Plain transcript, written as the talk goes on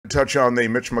touch on the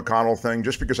Mitch McConnell thing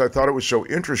just because I thought it was so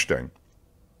interesting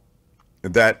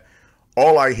that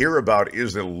all I hear about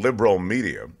is the liberal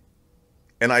media.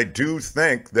 And I do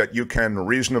think that you can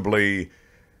reasonably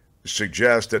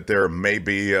suggest that there may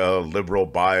be a liberal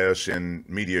bias in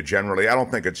media generally. I don't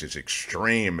think it's as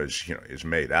extreme as, is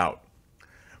made out.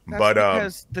 That's but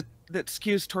because that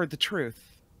skews toward the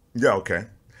truth. Yeah, okay.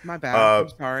 My bad. I'm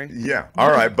sorry. Yeah,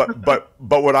 all right. But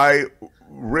what I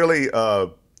really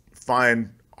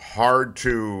find hard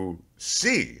to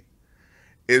see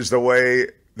is the way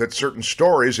that certain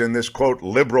stories in this, quote,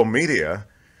 liberal media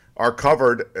are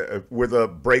covered with a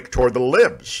break toward the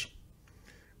libs.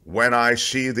 When I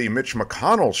see the Mitch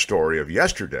McConnell story of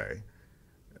yesterday,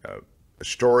 a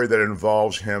story that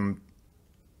involves him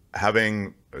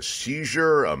having a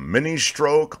seizure, a mini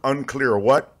stroke, unclear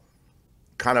what,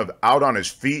 kind of out on his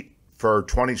feet for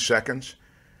 20 seconds.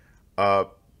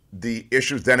 The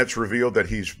issues, then it's revealed that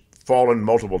he's fallen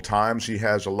multiple times. He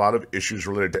has a lot of issues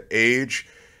related to age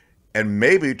and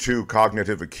maybe to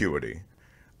cognitive acuity.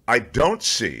 I don't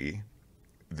see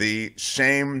the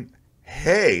same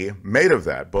hay made of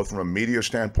that, both from a media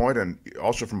standpoint and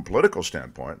also from a political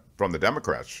standpoint, from the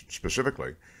Democrats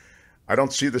specifically. I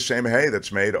don't see the same hay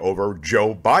that's made over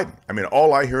Joe Biden. I mean,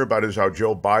 all I hear about is how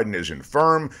Joe Biden is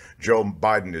infirm, Joe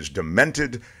Biden is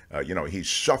demented, he's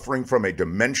suffering from a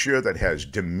dementia that has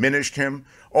diminished him.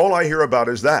 All I hear about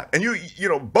is that.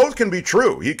 And both can be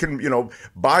true. He can,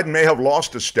 Biden may have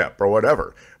lost a step or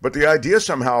whatever. But the idea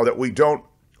somehow that we don't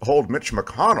hold Mitch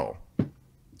McConnell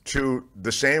to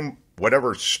the same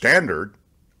whatever standard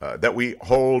that we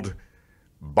hold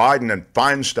Biden and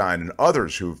Feinstein and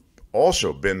others who've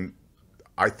also been,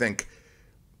 I think,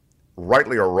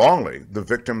 rightly or wrongly, the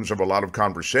victims of a lot of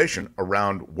conversation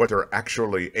around what they're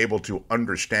actually able to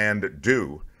understand,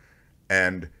 do,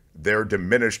 and their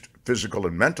diminished physical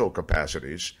and mental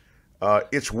capacities.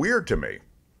 It's weird to me.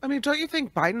 I mean, don't you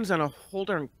think Biden's in a whole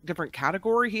different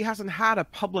category? He hasn't had a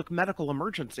public medical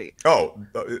emergency. Oh,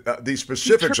 the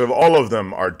specifics of all of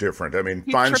them are different. I mean,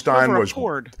 Feinstein was.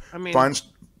 I mean,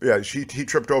 he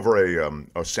tripped over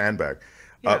a sandbag.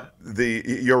 Yeah.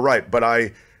 You're right, but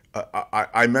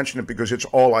I mention it because it's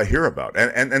all I hear about,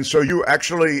 and so you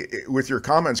actually, with your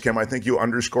comments, Kim, I think you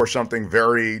underscore something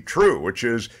very true, which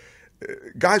is,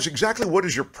 guys, exactly what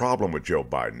is your problem with Joe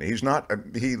Biden? He's not.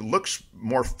 He looks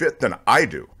more fit than I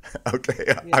do. Okay,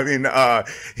 yeah. I mean,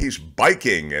 he's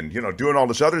biking and doing all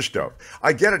this other stuff.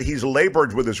 I get it. He's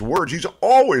labored with his words. He's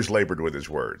always labored with his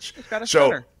words. He's got a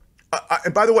stutter.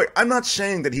 And by the way, I'm not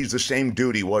saying that he's the same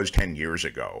dude he was 10 years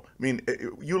ago. I mean,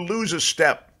 you lose a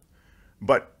step,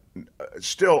 but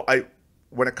still,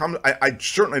 when it comes, I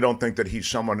certainly don't think that he's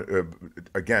someone.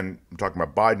 Again, I'm talking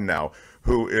about Biden now,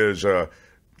 who is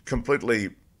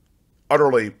completely,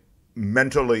 utterly,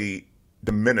 mentally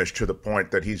diminished to the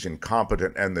point that he's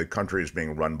incompetent and the country is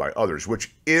being run by others,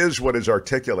 which is what is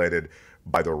articulated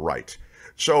by the right.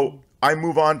 So I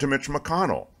move on to Mitch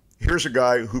McConnell. Here's a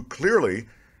guy who clearly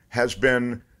has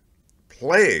been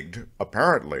plagued,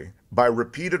 apparently, by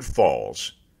repeated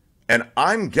falls. And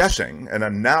I'm guessing,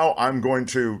 and now I'm going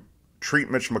to treat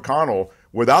Mitch McConnell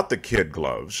without the kid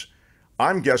gloves,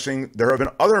 I'm guessing there have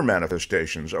been other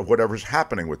manifestations of whatever's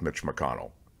happening with Mitch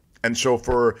McConnell. And so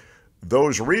for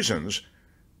those reasons,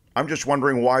 I'm just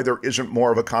wondering why there isn't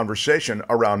more of a conversation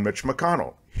around Mitch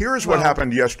McConnell. Here's what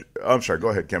happened yesterday. I'm sorry, go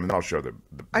ahead, Kim, and I'll show the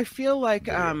I feel like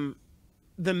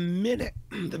the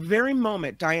very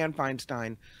moment Dianne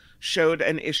Feinstein showed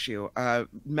an issue, a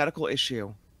medical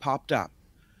issue popped up,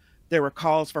 there were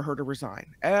calls for her to resign.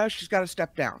 She's got to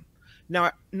step down.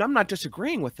 Now, I'm not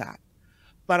disagreeing with that,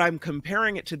 but I'm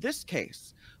comparing it to this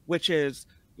case, which is,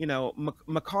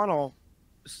 McConnell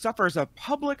suffers a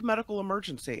public medical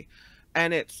emergency,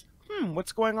 and it's,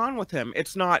 what's going on with him?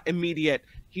 It's not immediate.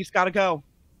 He's got to go.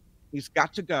 He's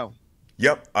got to go.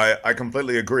 Yep, I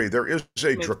completely agree. There is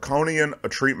a draconian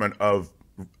treatment of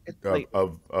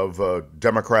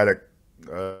Democratic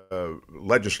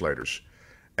legislators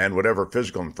and whatever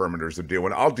physical infirmities they deal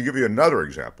with. I'll give you another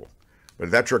example.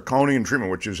 But that draconian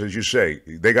treatment, which is, as you say,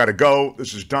 they got to go.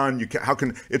 This is done.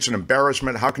 It's an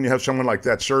embarrassment. How can you have someone like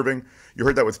that serving? You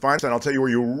heard that with Feinstein. I'll tell you where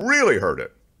you really heard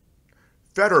it.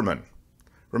 Fetterman.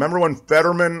 Remember when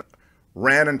Fetterman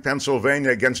ran in Pennsylvania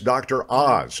against Dr.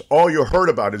 Oz? All you heard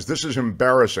about is this is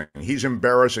embarrassing. He's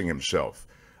embarrassing himself.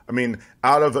 I mean,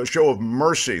 out of a show of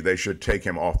mercy, they should take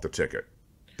him off the ticket.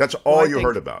 That's all you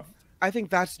heard about. I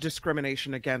think that's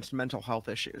discrimination against mental health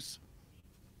issues,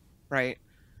 right?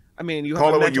 I mean, you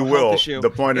have a mental health issue.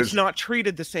 The point is, it's not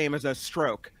treated the same as a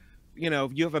stroke. You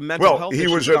have a mental health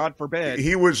issue, God forbid.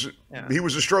 He was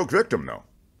a stroke victim, though.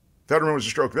 Fetterman was a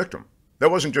stroke victim. That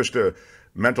wasn't just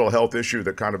mental health issue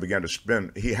that kind of began to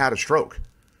spin, he had a stroke.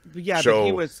 Yeah, so but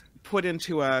he was put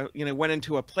into a, went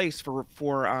into a place for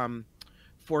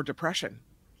depression.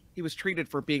 He was treated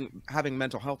for having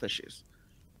mental health issues,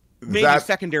 maybe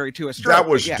secondary to a stroke. That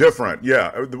was yes. different.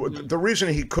 Yeah, the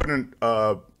reason he couldn't.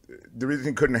 The reason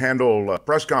he couldn't handle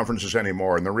press conferences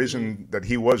anymore, and the reason that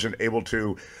he wasn't able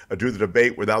to do the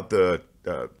debate without the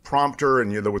prompter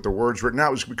and with the words written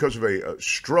out was because of a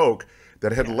stroke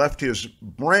that had left his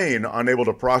brain unable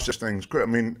to process things. I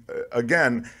mean,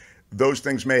 again, those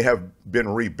things may have been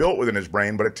rebuilt within his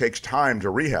brain, but it takes time to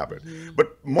rehab it.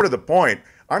 But more to the point,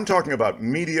 I'm talking about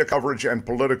media coverage and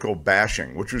political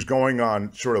bashing, which was going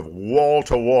on sort of wall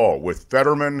to wall with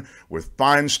Fetterman, with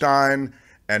Feinstein,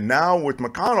 and now with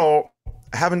McConnell.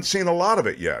 I haven't seen a lot of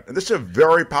it yet. And this is a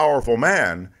very powerful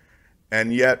man,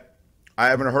 and yet I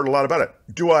haven't heard a lot about it.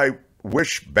 Do I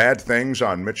wish bad things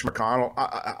on Mitch McConnell?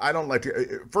 I don't like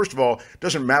to. First of all, it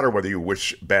doesn't matter whether you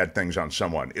wish bad things on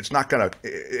someone. It's not going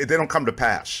to, they don't come to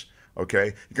pass.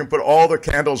 Okay, you can put all the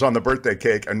candles on the birthday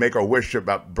cake and make a wish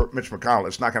about Mitch McConnell.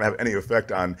 It's not going to have any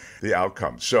effect on the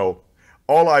outcome. So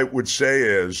all I would say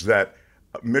is that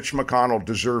Mitch McConnell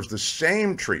deserves the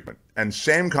same treatment and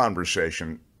same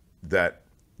conversation that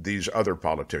these other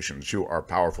politicians, who are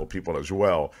powerful people as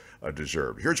well,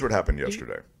 deserve. Here's what happened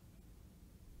yesterday.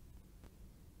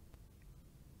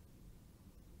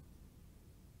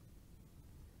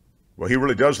 Well, he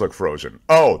really does look frozen.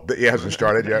 Oh, he hasn't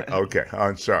started yet? Okay.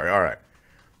 I'm sorry. All right.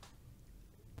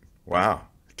 Wow.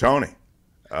 Tony.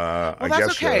 Well,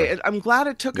 that's okay. I'm glad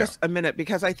it took us a minute,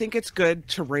 because I think it's good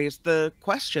to raise the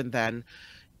question then.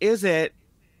 Is it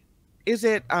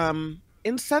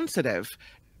insensitive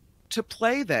to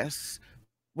play this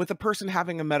with a person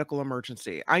having a medical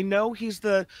emergency? I know he's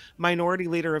the minority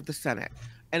leader of the Senate,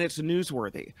 and it's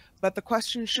newsworthy, but the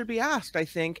question should be asked, I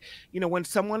think, when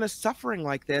someone is suffering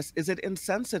like this, is it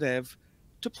insensitive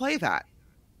to play that?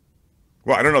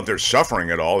 Well, I don't know if they're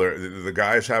suffering at all. The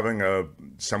guy's having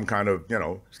some kind of,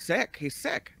 sick. He's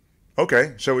sick.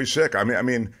 Okay, so he's sick. I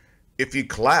mean, if he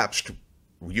collapsed,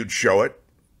 you'd show it.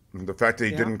 The fact that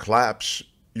he didn't collapse,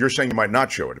 you're saying you might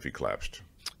not show it if he collapsed.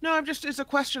 No, it's a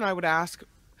question I would ask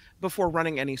before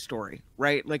running any story,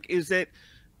 right? Like, is it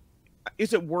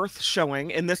worth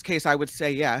showing? In this case, I would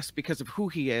say yes, because of who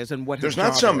he is and what his job is.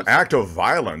 There's not some act of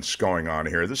violence going on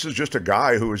here. This is just a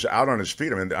guy who is out on his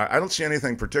feet. I mean, I don't see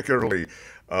anything particularly.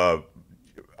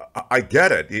 I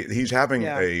get it. He's having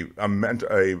a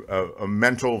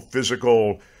mental,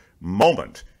 physical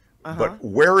moment. But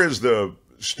where is the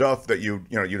stuff that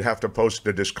you'd have to post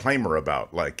a disclaimer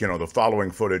about, like, the following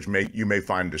footage you may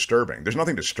find disturbing? There's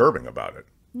nothing disturbing about it.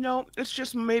 No, it's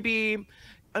just maybe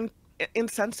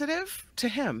insensitive to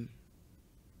him.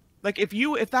 Like, if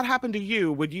that happened to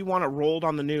you, would you want it rolled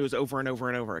on the news over and over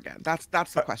and over again? That's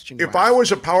the question. If I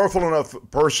was a powerful enough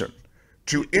person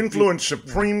to influence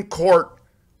Supreme Court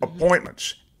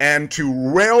appointments and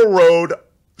to railroad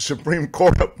Supreme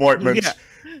Court appointments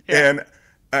and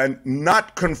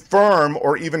not confirm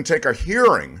or even take a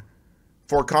hearing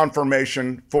for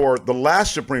confirmation for the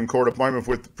last Supreme Court appointment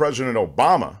with President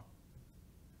Obama,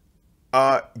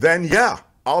 then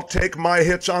I'll take my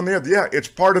hits on the other. Yeah, it's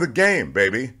part of the game,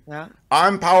 baby. Yeah.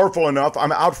 I'm powerful enough,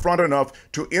 I'm out front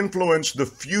enough to influence the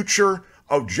future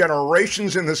of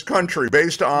generations in this country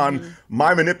based on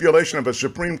my manipulation of a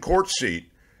Supreme Court seat.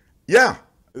 Yeah,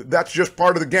 that's just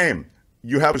part of the game.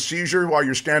 You have a seizure while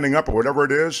you're standing up or whatever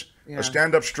it is, a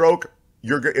stand-up stroke,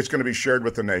 it's going to be shared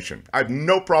with the nation. I have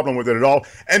no problem with it at all.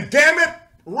 And damn it,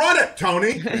 run it,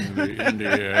 Tony. The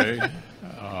NDA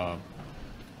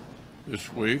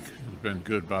this week has been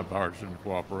good bipartisan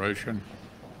cooperation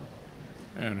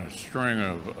and a string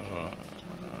of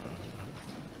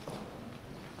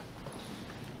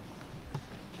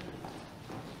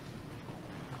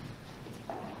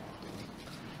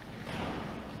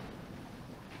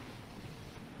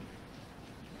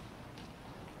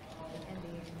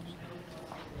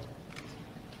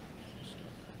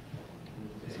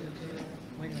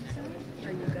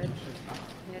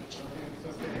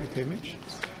Okay, Mitch?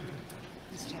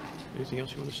 Anything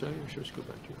else you want to say, or should we just go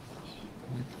back to your press?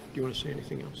 Do you want to say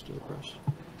anything else to the press?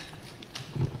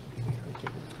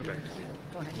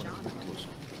 Go ahead, John.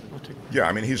 Yeah,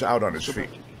 I mean, he's out on his feet.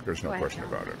 There's no question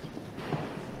about it.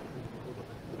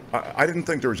 I didn't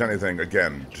think there was anything,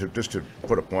 again, just to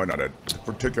put a point on it,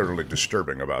 particularly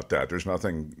disturbing about that. There's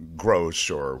nothing gross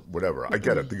or whatever. I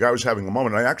get it. The guy was having a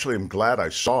moment. I actually am glad I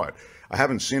saw it. I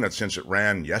haven't seen it since it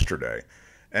ran yesterday.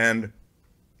 And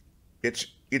it's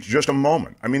just a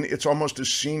moment. I mean, it's almost a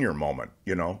senior moment,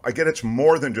 I get it's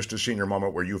more than just a senior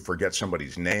moment where you forget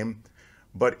somebody's name,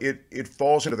 but it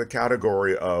falls into the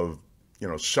category of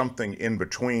something in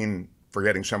between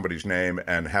forgetting somebody's name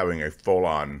and having a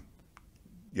full-on,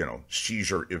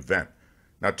 seizure event.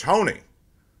 Now, Tony,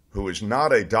 who is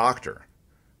not a doctor,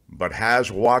 but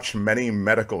has watched many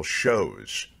medical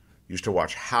shows, used to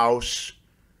watch House.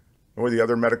 What were the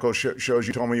other medical shows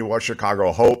you told me you watched?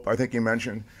 Chicago Hope, I think you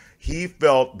mentioned. He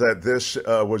felt that this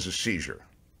was a seizure.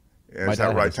 Is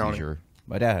that right, Tony?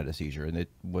 My dad had a seizure, and it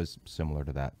was similar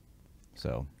to that.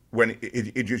 So when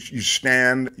you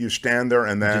stand there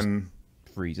and then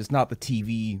freeze. It's not the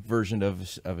TV version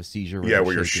of a seizure. Yeah,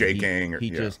 where you're shaking.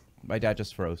 My dad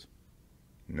just froze.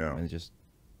 No,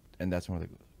 and that's when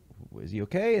is he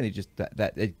okay? And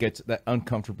it gets that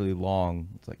uncomfortably long.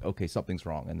 It's like, okay, something's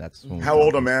wrong, and that's when how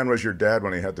old a man was your dad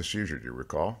when he had the seizure? Do you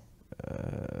recall?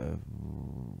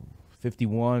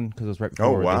 51, because it was right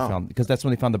before they found, because that's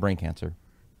when they found the brain cancer.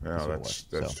 Yeah,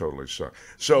 that's totally so.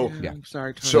 So yeah, I'm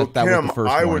sorry, Tony. So Kim,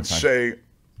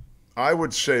 I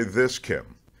would say this,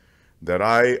 Kim, that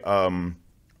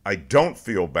I don't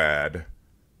feel bad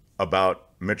about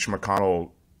Mitch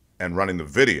McConnell and running the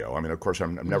video. I mean, of course,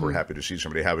 I'm never happy to see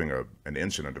somebody having an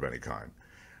incident of any kind.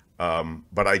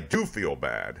 But I do feel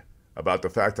bad about the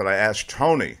fact that I asked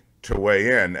Tony to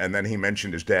weigh in, and then he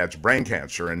mentioned his dad's brain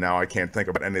cancer, and now I can't think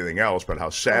about anything else but how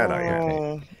sad I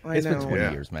am. It's been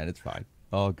 20 years, man. It's fine.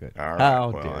 All good. All right.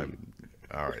 How dare you?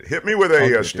 All right. Hit me with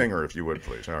a stinger, if you would,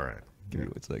 please. All right. Give me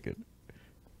 1 second.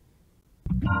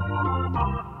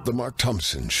 The Mark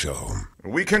Thompson Show.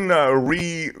 We can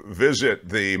revisit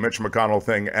the Mitch McConnell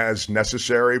thing as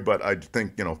necessary, but I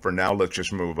think, for now, let's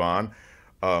just move on.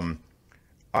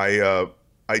 I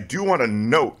do want to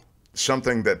note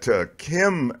something that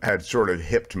Kim had sort of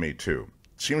hipped me to.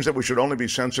 It seems that we should only be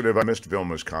sensitive. I missed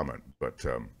Vilma's comment, but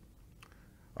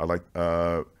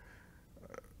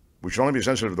we should only be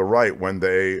sensitive to the right when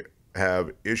they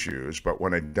have issues, but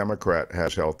when a Democrat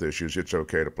has health issues, it's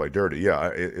okay to play dirty. Yeah,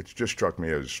 it just struck me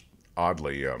as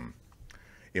oddly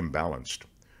imbalanced.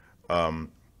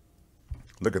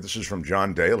 Look at this is from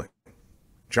John Daly.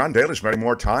 John Daly spending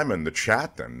more time in the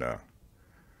chat than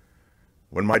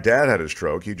when my dad had his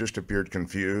stroke. He just appeared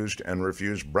confused and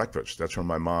refused breakfast. That's when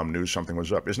my mom knew something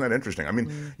was up. Isn't that interesting? I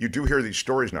mean, you do hear these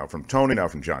stories now from Tony, now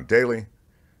from John Daly,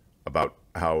 about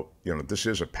how this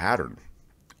is a pattern.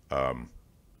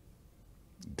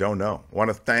 Don't know. Want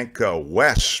to thank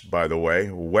Wes, by the way.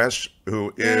 Wes,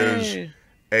 who is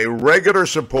a regular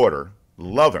supporter.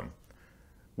 Love him.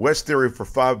 Wes Theory for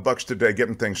 $5 today,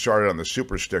 getting things started on the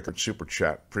super sticker, super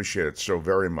chat. Appreciate it so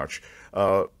very much.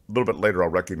 A little bit later, I'll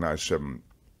recognize some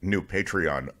new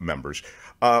Patreon members.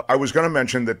 I was going to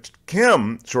mention that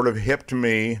Kim sort of hipped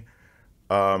me.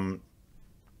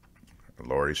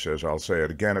 Lori says, I'll say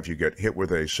it again, if you get hit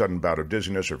with a sudden bout of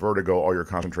dizziness or vertigo, all your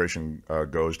concentration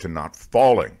goes to not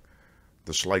falling.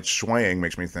 The slight swaying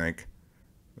makes me think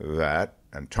that,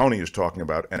 and Tony is talking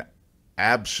about an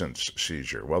absence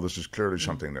seizure. Well, this is clearly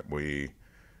something that we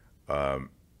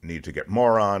need to get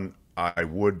more on. I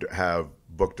would have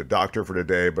booked a doctor for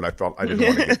today, but I felt I didn't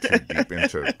want to get too deep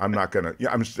into, I'm not going to,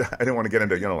 I didn't want to get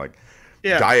into,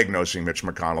 diagnosing Mitch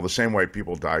McConnell the same way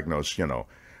people diagnose,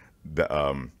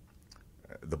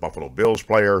 the Buffalo Bills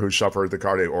player who suffered the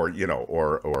cardiac, or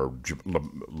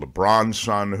LeBron's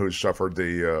son who suffered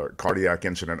the cardiac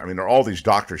incident. I mean, there are all these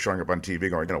doctors showing up on TV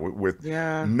going, with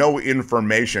no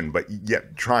information, but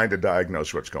yet trying to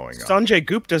diagnose what's going on. Sanjay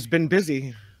Gupta's been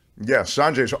busy. Yeah,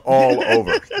 Sanjay's all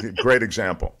over. Great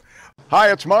example.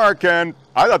 Hi, it's Mark, and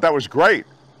I thought that was great.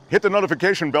 Hit the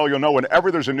notification bell. You'll know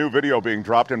whenever there's a new video being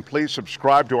dropped, and please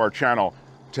subscribe to our channel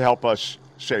to help us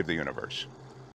save the universe.